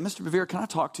he said, Mr. Bevere, can I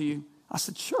talk to you? I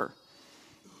said, sure.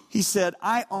 He said,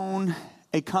 I own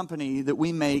a company that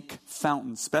we make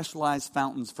fountains, specialized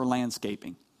fountains for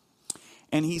landscaping.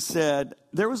 And he said,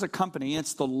 there was a company,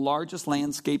 it's the largest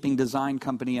landscaping design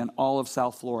company in all of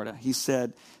South Florida. He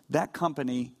said, that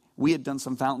company, we had done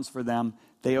some fountains for them.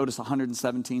 They owed us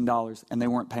 $117, and they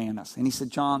weren't paying us. And he said,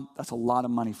 John, that's a lot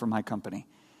of money for my company.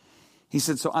 He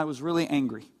said, so I was really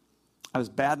angry. I was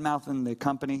bad-mouthing the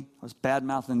company. I was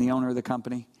bad-mouthing the owner of the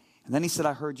company. And then he said,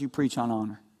 I heard you preach on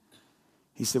honor.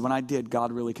 He said, when I did,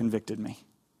 God really convicted me.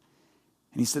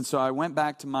 And he said, so I went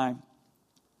back to my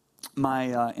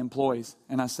employees,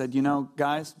 and I said, you know,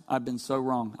 guys, I've been so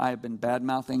wrong. I have been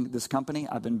bad-mouthing this company.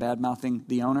 I've been bad-mouthing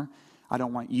the owner. I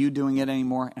don't want you doing it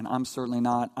anymore, and I'm certainly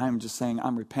not. I'm just saying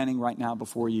I'm repenting right now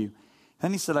before you.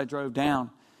 Then he said, I drove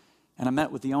down, and I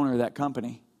met with the owner of that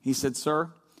company. He said,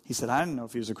 sir, he said, I didn't know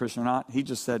if he was a Christian or not. He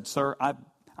just said, sir,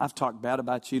 I've talked bad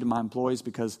about you to my employees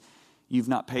because you've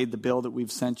not paid the bill that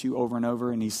we've sent you over and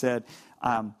over. And he said,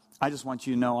 I just want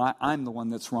you to know I'm the one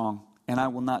that's wrong. And I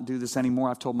will not do this anymore.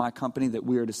 I've told my company that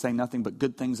we are to say nothing but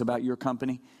good things about your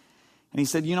company. And he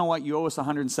said, you know what? You owe us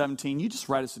 $117. You just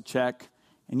write us a check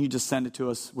and you just send it to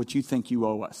us what you think you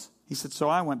owe us. He said, so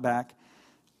I went back.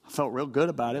 I felt real good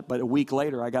about it. But a week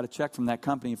later, I got a check from that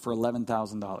company for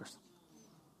 $11,000.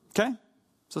 Okay?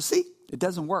 So see, it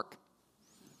doesn't work.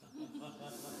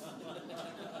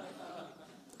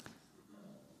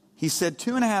 He said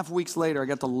 2.5 weeks later, I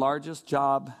got the largest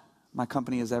job my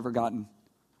company has ever gotten.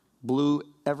 Blew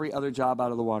every other job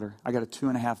out of the water. I got a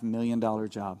 $2.5 million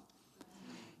job.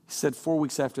 He said 4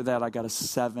 weeks after that, I got a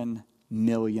 $7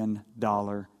 million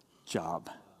job.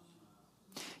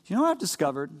 You know what I've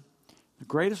discovered? The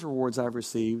greatest rewards I've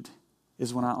received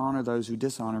is when I honor those who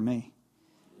dishonor me.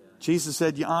 Jesus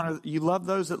said, you love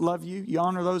those that love you. You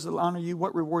honor those that honor you.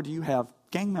 What reward do you have?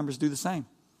 Gang members do the same.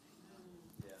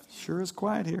 Sure is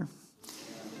quiet here.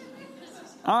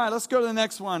 All right, let's go to the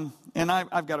next one. And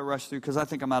I've got to rush through because I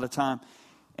think I'm out of time.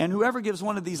 And whoever gives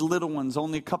one of these little ones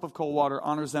only a cup of cold water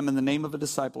honors them in the name of a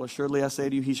disciple. Assuredly, I say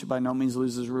to you, he should by no means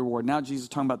lose his reward. Now Jesus is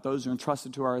talking about those who are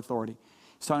entrusted to our authority.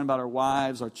 He's talking about our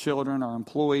wives, our children, our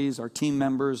employees, our team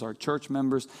members, our church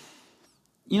members.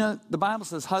 You know, the Bible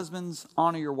says, husbands,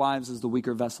 honor your wives as the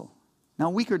weaker vessel. Now,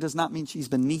 weaker does not mean she's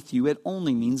beneath you. It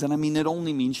only means, it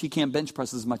only means she can't bench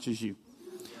press as much as you.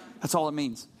 That's all it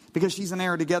means. Because she's an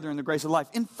heir together in the grace of life.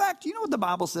 In fact, you know what the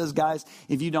Bible says, guys?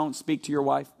 If you don't speak to your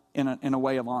wife in a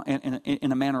way of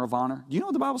in a manner of honor, do you know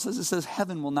what the Bible says? It says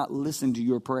heaven will not listen to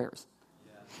your prayers.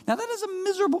 Yeah. Now that is a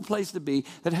miserable place to be,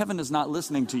 that heaven is not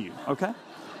listening to you. Okay,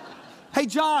 Hey,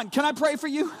 John, can I pray for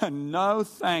you? No,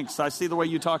 thanks. I see the way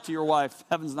you talk to your wife.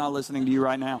 Heaven's not listening to you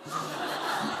right now.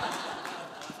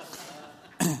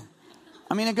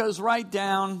 I mean, it goes right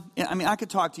down. I mean, I could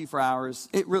talk to you for hours.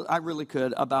 I really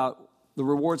could about the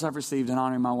rewards I've received in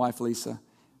honoring my wife, Lisa.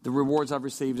 The rewards I've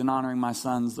received in honoring my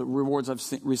sons. The rewards I've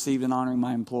received in honoring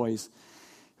my employees.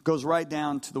 It goes right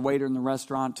down to the waiter in the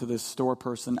restaurant, to the store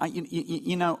person.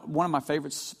 You know, one of my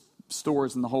favorite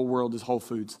stores in the whole world is Whole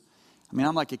Foods. I mean,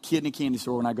 I'm like a kid in a candy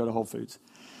store when I go to Whole Foods.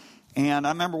 And I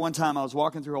remember one time I was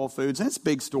walking through Whole Foods, and it's a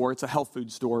big store. It's a health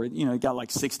food store. You know, it got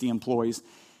like 60 employees.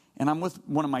 And I'm with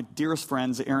one of my dearest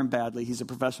friends, Aaron Badley. He's a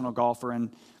professional golfer.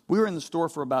 And we were in the store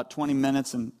for about 20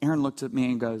 minutes, and Aaron looked at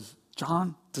me and goes,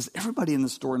 John, does everybody in the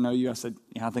store know you? I said,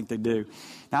 yeah, I think they do.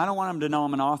 Now, I don't want them to know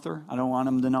I'm an author. I don't want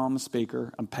them to know I'm a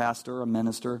speaker, a pastor, a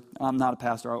minister. I'm not a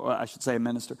pastor. I should say a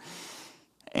minister.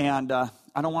 And I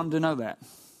don't want them to know that.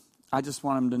 I just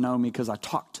want them to know me because I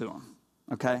talk to them,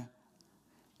 okay?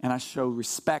 And I show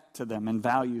respect to them and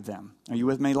value them. Are you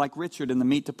with me? Like Richard in the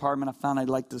meat department, I found I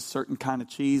liked a certain kind of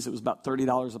cheese. It was about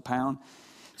 $30 a pound.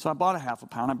 So I bought a half a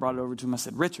pound. I brought it over to him. I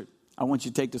said, Richard, I want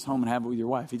you to take this home and have it with your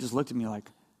wife. He just looked at me like,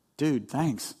 dude,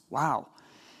 thanks. Wow.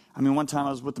 I mean, one time I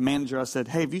was with the manager. I said,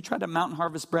 hey, have you tried that Mountain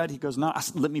Harvest bread? He goes, no. I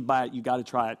said, let me buy it. You got to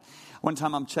try it. One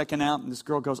time I'm checking out, and this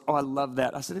girl goes, oh, I love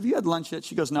that. I said, have you had lunch yet?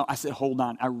 She goes, no. I said, hold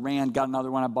on. I ran, got another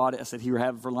one. I bought it. I said, here,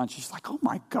 have it for lunch. She's like, oh,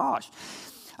 my gosh.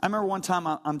 I remember one time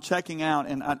I'm checking out,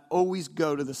 and I'd always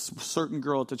go to this certain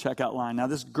girl at the checkout line. Now,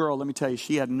 this girl, let me tell you,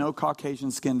 she had no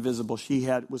Caucasian skin visible. She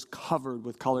was covered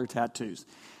with color tattoos.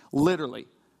 Literally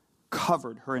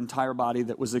covered her entire body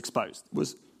that was exposed. It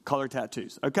was color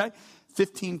tattoos, okay?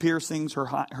 15 piercings.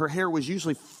 Her hair was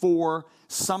usually 4,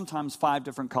 sometimes 5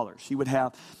 different colors. She would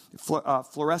have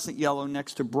fluorescent yellow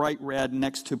next to bright red,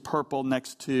 next to purple,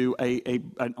 next to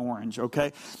an orange,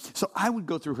 okay? So I would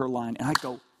go through her line, and I'd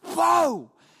go, whoa,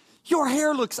 your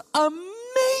hair looks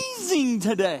amazing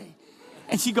today.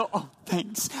 And she'd go, oh,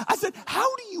 thanks. I said,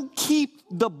 how do you keep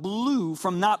the blue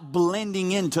from not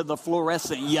blending into the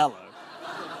fluorescent yellow?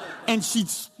 And she'd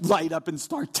light up and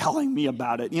start telling me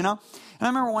about it, you know? And I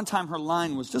remember one time her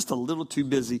line was just a little too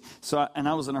busy, and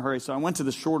I was in a hurry, so I went to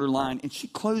the shorter line, and she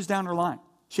closed down her line.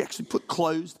 She actually put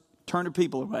closed, turned her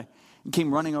people away, and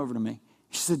came running over to me.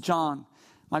 She said, John,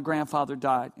 my grandfather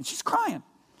died. And she's crying.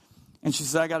 And she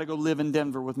said, I got to go live in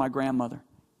Denver with my grandmother.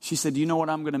 She said, you know what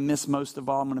I'm going to miss most of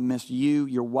all? I'm going to miss you,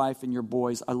 your wife, and your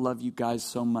boys. I love you guys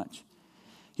so much.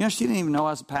 You know, she didn't even know I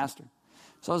was a pastor.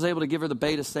 So I was able to give her the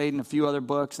Beta Satan, a few other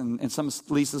books, and some of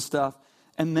Lisa's stuff,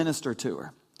 and minister to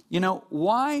her. You know,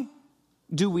 why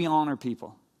do we honor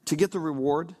people? To get the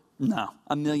reward? No.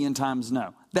 1,000,000 times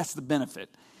no. That's the benefit.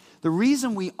 The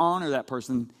reason we honor that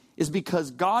person is because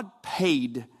God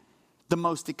paid the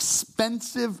most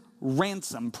expensive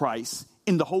ransom price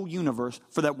in the whole universe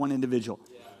for that one individual.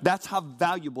 That's how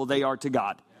valuable they are to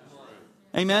God.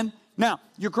 Amen? Now,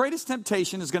 your greatest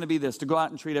temptation is going to be this, to go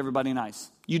out and treat everybody nice.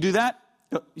 You do that,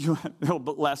 it'll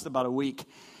last about a week.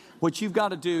 What you've got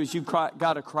to do is you've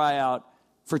got to cry out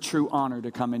for true honor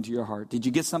to come into your heart. Did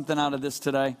you get something out of this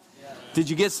today? Yeah. Did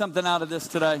you get something out of this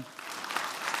today?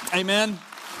 Amen.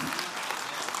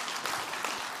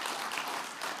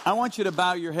 I want you to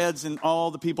bow your heads, and all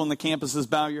the people in the campuses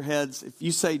bow your heads. If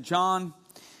you say, John,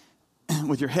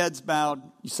 with your heads bowed,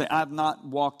 you say, I have not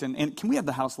walked in. And can we have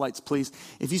the house lights, please?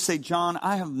 If you say, John,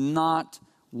 I have not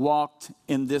walked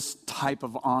in this type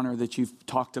of honor that you've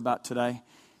talked about today,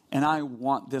 and I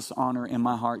want this honor in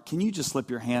my heart, can you just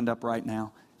slip your hand up right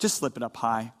now? Just slip it up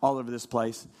high all over this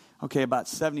place. Okay, about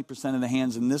 70% of the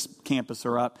hands in this campus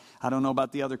are up. I don't know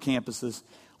about the other campuses.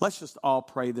 Let's just all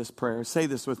pray this prayer. Say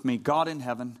this with me. God in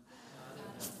heaven,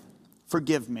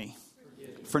 forgive me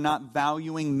for not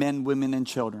valuing men, women, and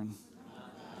children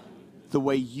the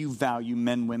way you value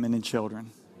men, women, and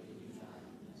children.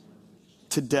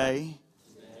 Today,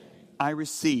 I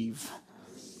receive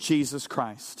Jesus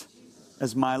Christ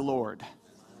as my Lord.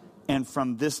 And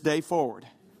from this day forward,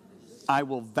 I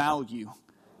will value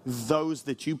those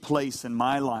that you place in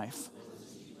my life,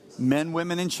 men,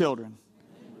 women, and children,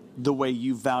 the way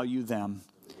you value them.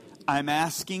 I'm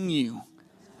asking you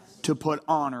to put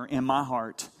honor in my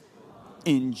heart.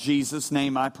 In Jesus'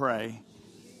 name I pray.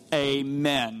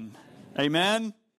 Amen. Amen.